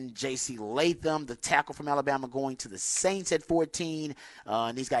 Then J.C. Latham, the tackle from Alabama, going to the Saints at 14.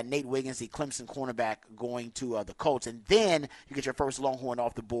 And he's got Nate Wiggins, the Clemson cornerback, going to the Colts. And then you get your first Longhorn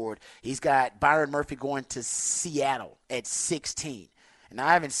off the board. He's got Byron Murphy going to Seattle at 16. And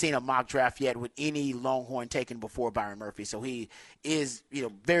I haven't seen a mock draft yet with any Longhorn taken before Byron Murphy. So he is,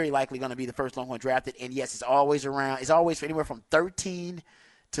 very likely going to be the first Longhorn drafted. And, yes, it's always anywhere from 13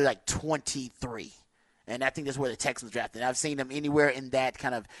 to, 23. And I think that's where the Texans drafted. I've seen them anywhere in that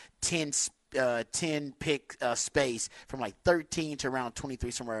kind of 10 pick space from 13 to around 23,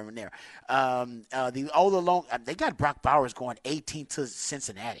 somewhere in there. They got Brock Bowers going 18 to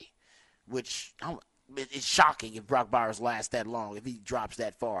Cincinnati, which it's shocking if Brock Bowers lasts that long, if he drops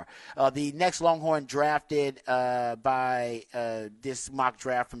that far. The next Longhorn drafted by this mock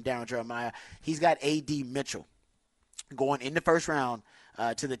draft from Darren Jeremiah, he's got A.D. Mitchell going in the first round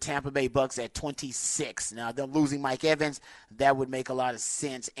to the Tampa Bay Bucks at 26. Now, they're losing Mike Evans. That would make a lot of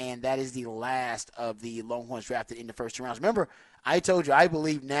sense, and that is the last of the Longhorns drafted in the first 2 rounds. Remember, I told you I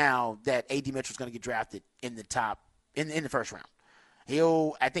believe now that A.D. Mitchell is going to get drafted in the first round.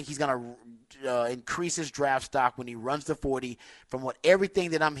 I think he's going to increase his draft stock when he runs the 40. From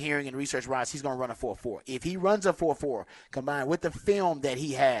everything that I'm hearing in research-wise, he's going to run a 4.4. If he runs a 4.4, combined with the film that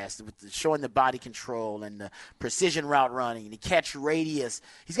he has, showing the body control and the precision route running, and the catch radius,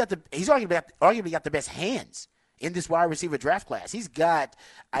 he's arguably got the best hands in this wide receiver draft class. He's got,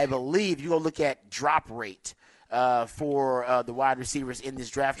 I believe, you go look at drop rate for the wide receivers in this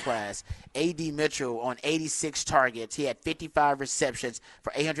draft class. A.D. Mitchell on 86 targets. He had 55 receptions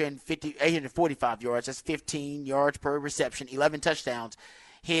for 845 yards. That's 15 yards per reception, 11 touchdowns.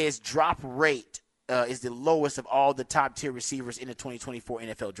 His drop rate is the lowest of all the top-tier receivers in the 2024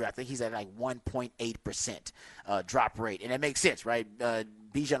 NFL draft. I think he's at 1.8% drop rate. And that makes sense, right?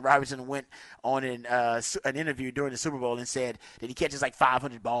 Bijan Robinson went on an interview during the Super Bowl and said that he catches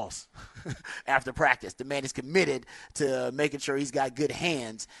 500 balls after practice. The man is committed to making sure he's got good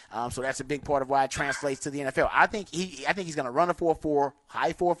hands. So that's a big part of why it translates to the NFL. I think he's going to run a 4.4,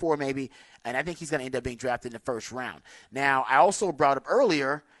 high 4.4 maybe, and I think he's going to end up being drafted in the first round. Now, I also brought up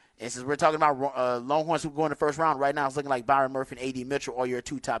earlier, and since we're talking about Longhorns who go in the first round, right now it's looking like Byron Murphy and A.D. Mitchell are your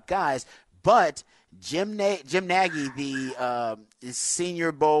two top guys. But Jim Nagy, the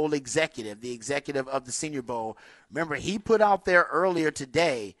Senior Bowl executive, the executive of the Senior Bowl, remember he put out there earlier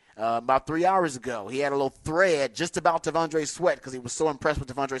today, about 3 hours ago, he had a little thread just about T'Vondre Sweat because he was so impressed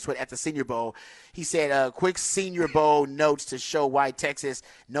with T'Vondre Sweat at the Senior Bowl. He said, quick Senior Bowl notes to show why Texas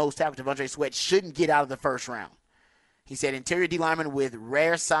nose tackle T'Vondre Sweat shouldn't get out of the first round. He said interior D linemen with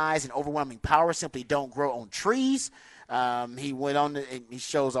rare size and overwhelming power simply don't grow on trees. He went on and he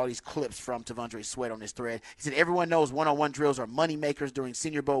shows all these clips from T'Vondre Sweat on this thread. He said everyone knows one-on-one drills are money makers during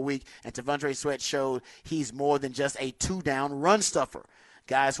Senior Bowl week, and T'Vondre Sweat showed he's more than just a two-down run stuffer.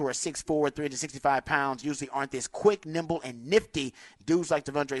 Guys who are 6'4", 365 pounds usually aren't this quick, nimble, and nifty. Dudes like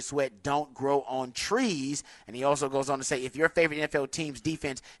T'Vondre Sweat don't grow on trees. And he also goes on to say, if your favorite NFL team's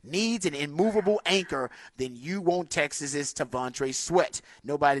defense needs an immovable anchor, then you want Texas's T'Vondre Sweat.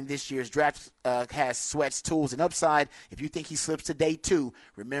 Nobody in this year's draft has Sweat's tools and upside. If you think he slips to day 2,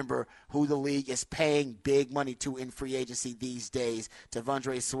 remember who the league is paying big money to in free agency these days.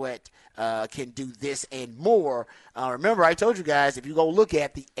 T'Vondre Sweat can do this and more. Remember, I told you guys, if you go look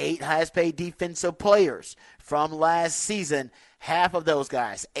at the 8 highest paid defensive players from last season, half of those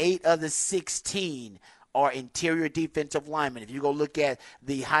guys, 8 of the 16, are interior defensive linemen. If you go look at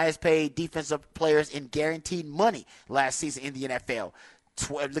the highest paid defensive players in guaranteed money last season in the NFL,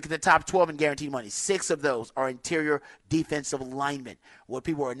 look at the top 12 in guaranteed money. 6 of those are interior defensive linemen. What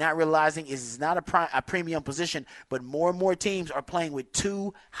people are not realizing is it's not a premium position, but more and more teams are playing with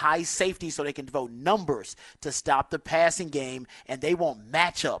 2 high safeties so they can devote numbers to stop the passing game, and they want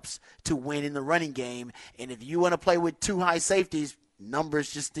matchups to win in the running game. And if you want to play with 2 high safeties,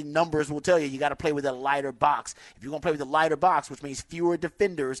 the numbers will tell you got to play with a lighter box. If you're going to play with a lighter box, which means fewer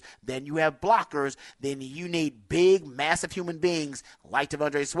defenders than you have blockers, then you need big, massive human beings like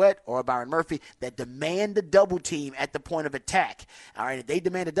T'Vondre Sweat or Byron Murphy that demand the double team at the point of attack. All right, if they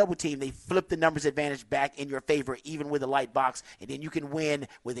demand a double team, they flip the numbers advantage back in your favor, even with a light box, and then you can win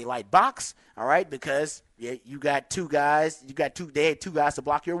with a light box, all right, because You got two guys. They had two guys to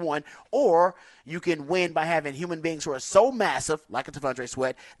block your one, or you can win by having human beings who are so massive, like a T'Vondre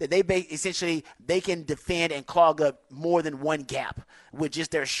Sweat, that they can defend and clog up more than one gap with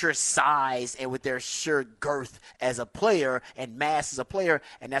just their sheer size and with their sheer girth as a player and mass as a player,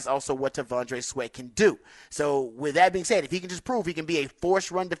 and that's also what T'Vondre Sweat can do. So with that being said, if he can just prove he can be a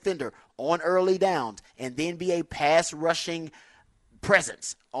force run defender on early downs and then be a pass rushing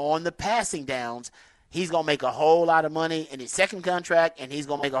presence on the passing downs, he's going to make a whole lot of money in his second contract, and he's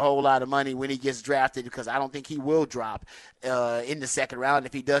going to make a whole lot of money when he gets drafted, because I don't think he will drop in the second round.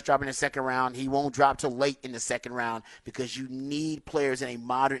 If he does drop in the second round, he won't drop till late in the second round, because you need players in a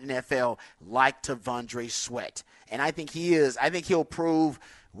modern NFL like T'Vondre Sweat. And I think he'll prove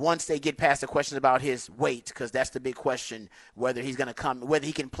once they get past the questions about his weight, because that's the big question, whether he's going to come, whether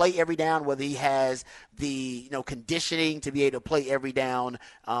he can play every down, whether he has the conditioning to be able to play every down,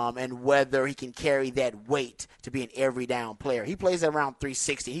 and whether he can carry that weight to be an every down player. He plays at around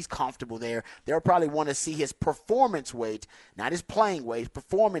 360. He's comfortable there. They'll probably want to see his performance weight, not his playing weight, his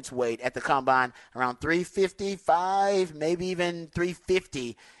performance weight at the combine around 355, maybe even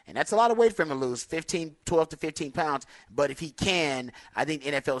 350. And that's a lot of weight for him to lose, 12 to 15 pounds. But if he can, I think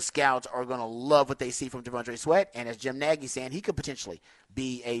NFL scouts are going to love what they see from T'Vondre Sweat. And as Jim Nagy's saying, he could potentially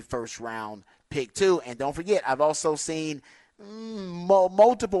be a first-round pick too. And don't forget, I've also seen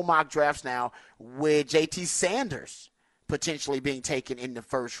multiple mock drafts now with J.T. Sanders potentially being taken in the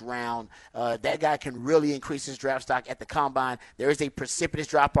first round. That guy can really increase his draft stock at the combine. There is a precipitous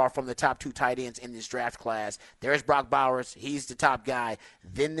drop-off from the top two tight ends in this draft class. There's Brock Bowers. He's the top guy.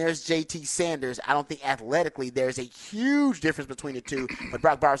 Then there's J.T. Sanders. I don't think athletically there's a huge difference between the two, but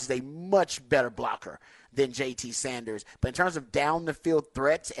Brock Bowers is a much better blocker than J.T. Sanders. But in terms of down-the-field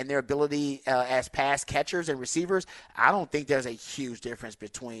threats and their ability as pass catchers and receivers, I don't think there's a huge difference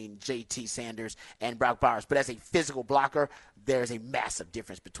between J.T. Sanders and Brock Bowers. But as a physical blocker, there's a massive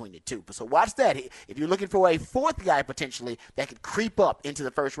difference between the two. So watch that. If you're looking for a fourth guy potentially that could creep up into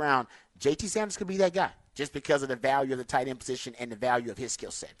the first round, J.T. Sanders could be that guy just because of the value of the tight end position and the value of his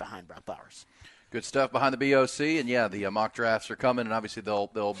skill set behind Brock Bowers. Good stuff behind the BOC, and the mock drafts are coming, and obviously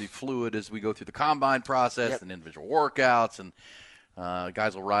they'll be fluid as we go through the combine process and individual workouts, and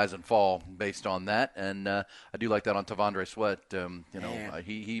guys will rise and fall based on that. And I do like that on T'Vondre Sweat.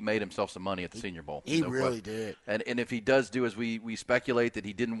 He made himself some money at the Senior Bowl. He really did. And if he does do as we speculate that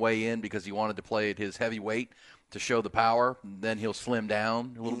he didn't weigh in because he wanted to play at his heavy weight to show the power, then he'll slim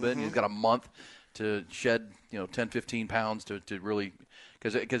down a little bit. He's got a month to shed 10, 15 pounds to really.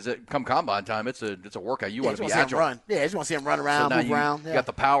 Because come combine time, it's a workout. You want to be agile. Run. Yeah, I just want to see him run around, move around. You got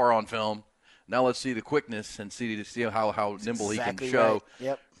the power on film. Now let's see the quickness and see how nimble he can show. Right.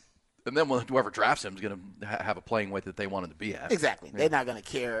 Yep. And then whoever drafts him is going to have a playing weight that they want him to be at. Exactly. Yeah. They're not going to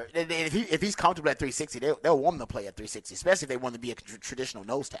care. If he's comfortable at 360, they'll want him to play at 360, especially if they want to be a traditional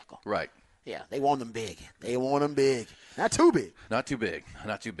nose tackle. Right. Yeah, they want them big. Not too big. Not too big.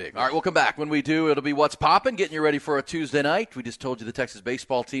 All right, we'll come back. When we do, it'll be What's Poppin', getting you ready for a Tuesday night. We just told you the Texas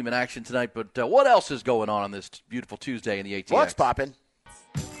baseball team in action tonight, but what else is going on this beautiful Tuesday in the ATX? What's poppin'?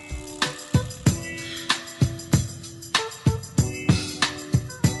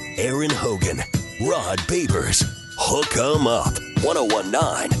 Aaron Hogan, Rod Babers, Hook 'em Up,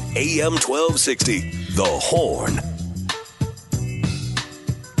 1019 AM 1260, The Horn.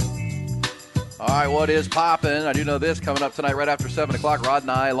 All right, what is poppin'? I do know this coming up tonight right after 7 o'clock. Rod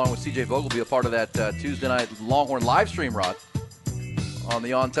and I, along with CJ Vogel, will be a part of that Tuesday night Longhorn live stream, Rod, on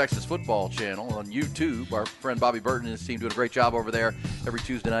the On Texas Football channel on YouTube. Our friend Bobby Burton and his team doing a great job over there. Every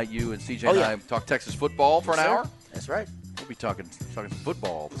Tuesday night, you and CJ and I talk Texas football for an hour. That's right. We'll be talking some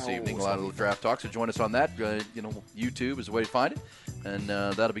football this evening, a lot of the draft talk, so join us on that. YouTube is the way to find it, and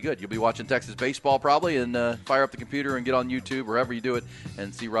that'll be good. You'll be watching Texas baseball probably, and fire up the computer and get on YouTube, wherever you do it,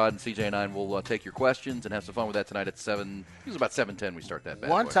 and see Rod and CJ and I, and we'll take your questions and have some fun with that tonight at 7. It was about 7:10 we start that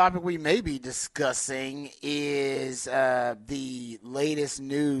bad One boy. topic we may be discussing is the latest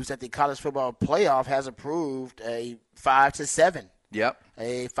news that the college football playoff has approved a 5-7. Yep.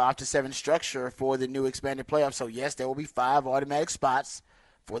 A 5-7 structure for the new expanded playoff. So, yes, there will be 5 automatic spots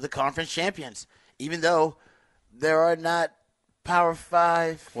for the conference champions, even though there are not Power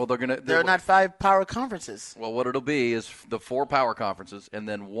 5. Well, there are not 5 power conferences. Well, what it'll be is the 4 power conferences and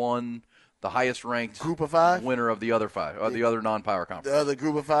then the highest ranked group of 5 winner of the other 5, or the other non-power conference. The other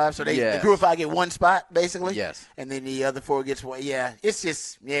group of 5, so the group of 5 get 1 spot basically. Yes, and then the other 4 gets 1. Yeah, it's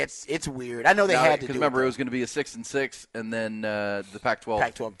just it's weird. I know they had to do remember it was going to be a 6-6, and then the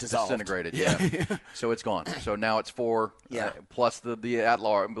Pac-12 disintegrated. Yeah, so it's gone. So now it's 4 plus the at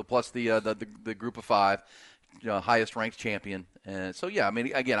large plus the group of 5 highest ranked champion. And so, yeah, I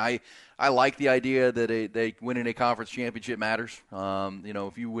mean, again, I like the idea that they winning a conference championship matters.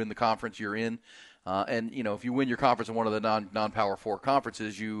 If you win the conference, you're in. And if you win your conference in one of the non-Power 4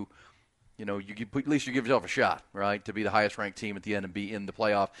 conferences, at least you give yourself a shot, right, to be the highest ranked team at the end and be in the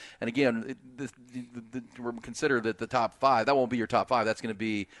playoff. And again, consider that the top 5, that won't be your top 5. That's going to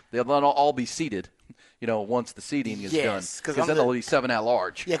be, they'll all be seeded, once the seeding is done. Because then there'll be 7 at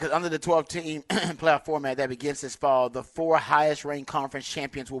large. Yeah, because under the 12-team playoff format that begins this fall, the 4 highest ranked conference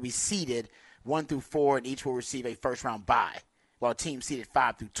champions will be seeded 1 through 4, and each will receive a first-round bye. While teams seeded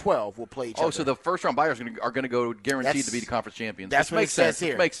 5 through 12 will play each other. Oh, so the first-round buyers are going to go guaranteed to be the conference champions. That's what it says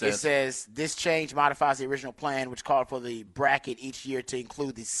here. Makes sense. It says this change modifies the original plan, which called for the bracket each year to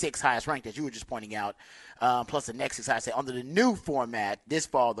include the 6 highest ranked, as you were just pointing out, plus the next 6 highest. Under the new format, this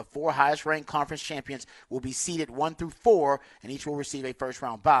fall, the 4 highest ranked conference champions will be seeded 1 through 4, and each will receive a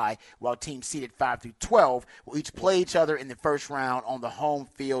first-round bye, while teams seeded 5 through 12 will each play each other in the first round on the home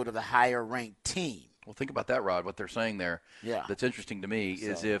field of the higher-ranked team. Well, think about that, Rod, what they're saying there. Yeah. That's interesting to me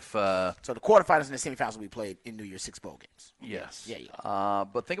is if so the quarterfinals and the semifinals will be played in New Year's 6 bowl games. Yes. Yeah.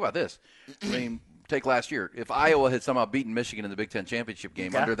 But think about this. I mean, take last year. If Iowa had somehow beaten Michigan in the Big Ten championship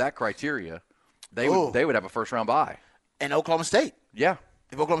game, under that criteria, they would have a first-round bye. And Oklahoma State. Yeah.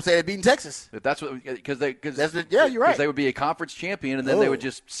 If Oklahoma State had beaten Texas. If that's what, because you're right. Because they would be a conference champion, and then they would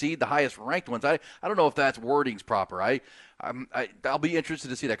just seed the highest ranked ones. I don't know if that's wording's proper. I'll be interested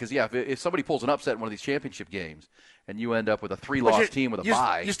to see that because if somebody pulls an upset in one of these championship games, and you end up with a 3-loss team with a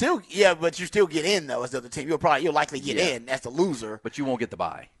bye, but you still get in though as the other team. You'll likely get in as the loser, but you won't get the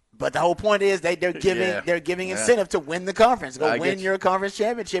bye. But the whole point is they're giving incentive to win the conference. Go win your conference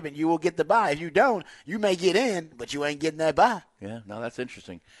championship, and you will get the bye. If you don't, you may get in, but you ain't getting that bye. Yeah, no, that's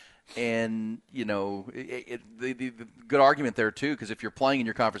interesting. And, the good argument there, too, because if you're playing in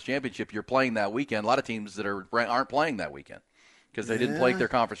your conference championship, you're playing that weekend. A lot of teams that aren't playing that weekend because they didn't play their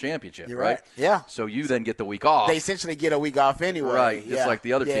conference championship, right? Yeah. So you then get the week off. They essentially get a week off anyway. Right, just like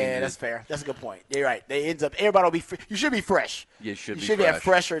the other team. Yeah, that's fair. That's a good point. You're right. Everybody will be you should be fresh. You should have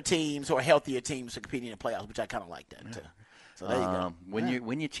fresher teams or healthier teams competing in the playoffs, which I kind of like that, too. So there you go.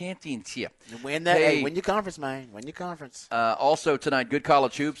 Win your championship. Win that. Win your conference, man. Win your conference. Also tonight, good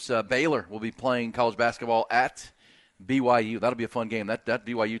college hoops. Baylor will be playing college basketball at BYU. That'll be a fun game. That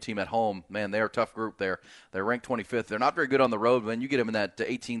BYU team at home, man, they're a tough group there. They're ranked 25th. They're not very good on the road. When you get them in that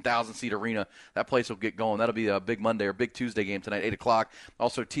 18,000-seat arena, that place will get going. That'll be a big Monday or big Tuesday game tonight, 8 o'clock.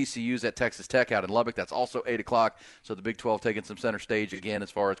 Also, TCU's at Texas Tech out in Lubbock. That's also 8 o'clock. So the Big 12 taking some center stage again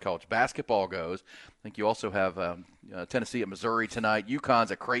as far as college basketball goes. I think you also have Tennessee at Missouri tonight.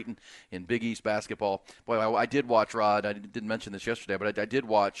 UConn's at Creighton in Big East basketball. Boy, I did watch, Rod. I didn't mention this yesterday, but I did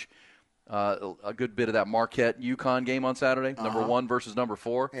watch a good bit of that Marquette-UConn game on Saturday, number 1 versus number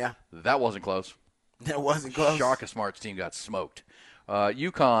 4. Yeah. That wasn't close. That wasn't close. Shaka Smart's team got smoked.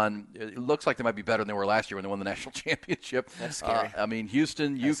 UConn, it looks like they might be better than they were last year when they won the national championship. That's scary.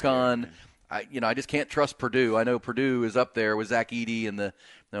 Houston, UConn, I just can't trust Purdue. I know Purdue is up there with Zach Edey, and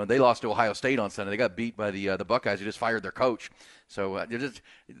they lost to Ohio State on Sunday. They got beat by the Buckeyes who just fired their coach. So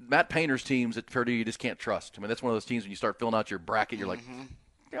Matt Painter's teams at Purdue you just can't trust. I mean, that's one of those teams when you start filling out your bracket, you're like,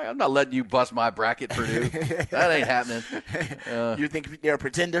 I'm not letting you bust my bracket, Purdue. That ain't happening. You think they're a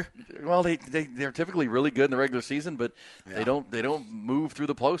pretender? Well, they're typically really good in the regular season, but they don't move through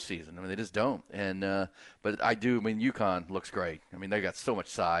the postseason. I mean, they just don't. And but I do. I mean, UConn looks great. I mean, they got so much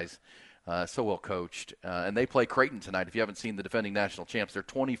size, so well coached, and they play Creighton tonight. If you haven't seen the defending national champs, they're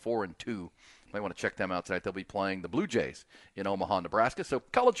 24-2. You might want to check them out tonight. They'll be playing the Blue Jays in Omaha, Nebraska. So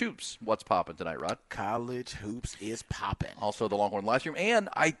college hoops, what's popping tonight, Rod? College hoops is popping. Also the Longhorn Live Stream. And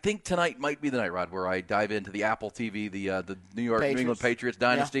I think tonight might be the night, Rod, where I dive into the Apple TV, the New England Patriots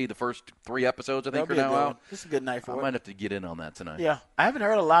Dynasty. Yeah. The first 3 episodes, I think, are now out. It's a good night for it. I might have to get in on that tonight. Yeah. I haven't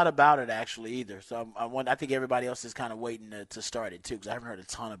heard a lot about it, actually, either. So I think everybody else is kind of waiting to start it, too, because I haven't heard a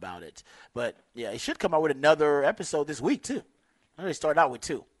ton about it. But, yeah, it should come out with another episode this week, too. I already started out with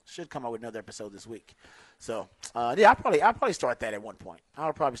 2. Should come out with another episode this week. So, I'll probably start that at one point.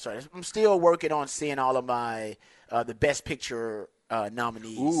 I'll probably start it. I'm still working on seeing all of my the Best Picture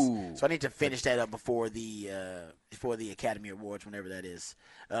nominees. Ooh. So I need to finish that up before the Academy Awards, whenever that is.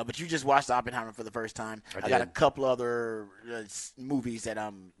 But you just watched Oppenheimer for the first time. I got a couple other movies that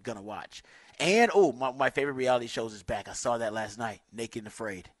I'm going to watch. And, my favorite reality shows is back. I saw that last night, Naked and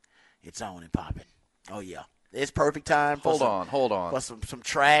Afraid. It's on and popping. Oh, yeah. It's perfect time. Hold on. For some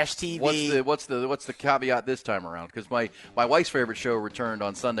trash TV. What's the caveat this time around? Because my wife's favorite show returned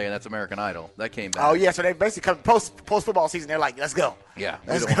on Sunday, and that's American Idol. That came back. Oh yeah, so they basically come post football season. They're like, let's go. Yeah,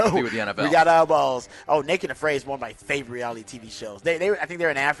 let's go. Want to be with the NFL. We got eyeballs. Oh, Naked and Afraid is one of my favorite reality TV shows. I think they're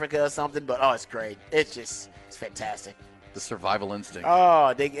in Africa or something, but it's great. It's just It's fantastic. The survival instinct. Oh,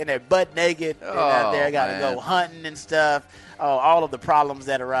 and they're butt naked. They're out there, got to go hunting and stuff. Oh, all of the problems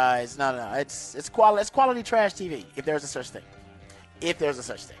that arise. No. It's quality trash TV, if there's a such thing. If there's a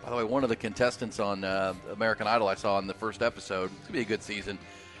such thing. By the way, one of the contestants on American Idol I saw in the first episode, it's going to be a good season,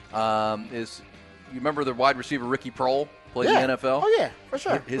 is you remember the wide receiver Ricky Prohl played in the NFL? Oh, yeah, for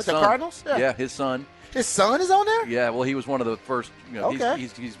sure. His son, the Cardinals? Yeah, his son. His son is on there? Yeah, well, he was one of the first. Okay.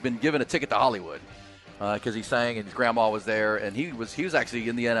 He's been given a ticket to Hollywood because he sang and his grandma was there. And he was actually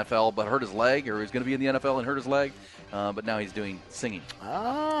in the NFL but hurt his leg, or he was going to be in the NFL and hurt his leg. But now he's doing singing.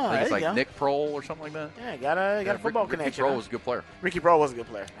 Oh, I think it's like go. Nick Prohl or something like that. Yeah, got a football connection. Ricky Prohl was a good player. Ricky Prohl was a good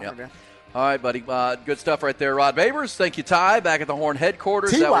player. Yeah. All right, buddy. Good stuff right there, Rod Babers. Thank you, Ty, back at the Horn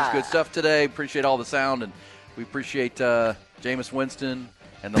headquarters. That was good stuff today. Appreciate all the sound, and we appreciate Jameis Winston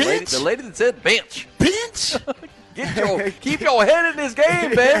and the lady that said bench. Bench? Keep your head in this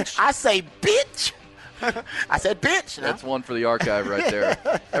game, bench. I say bitch. I said bitch. No? That's one for the archive right there.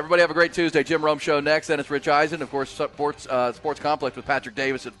 Everybody have a great Tuesday. Jim Rome Show next. Then it's Rich Eisen. Of course, Sports Complex with Patrick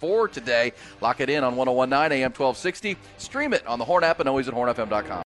Davis at 4 today. Lock it in on 101.9 AM 1260. Stream it on the Horn app and always at hornfm.com.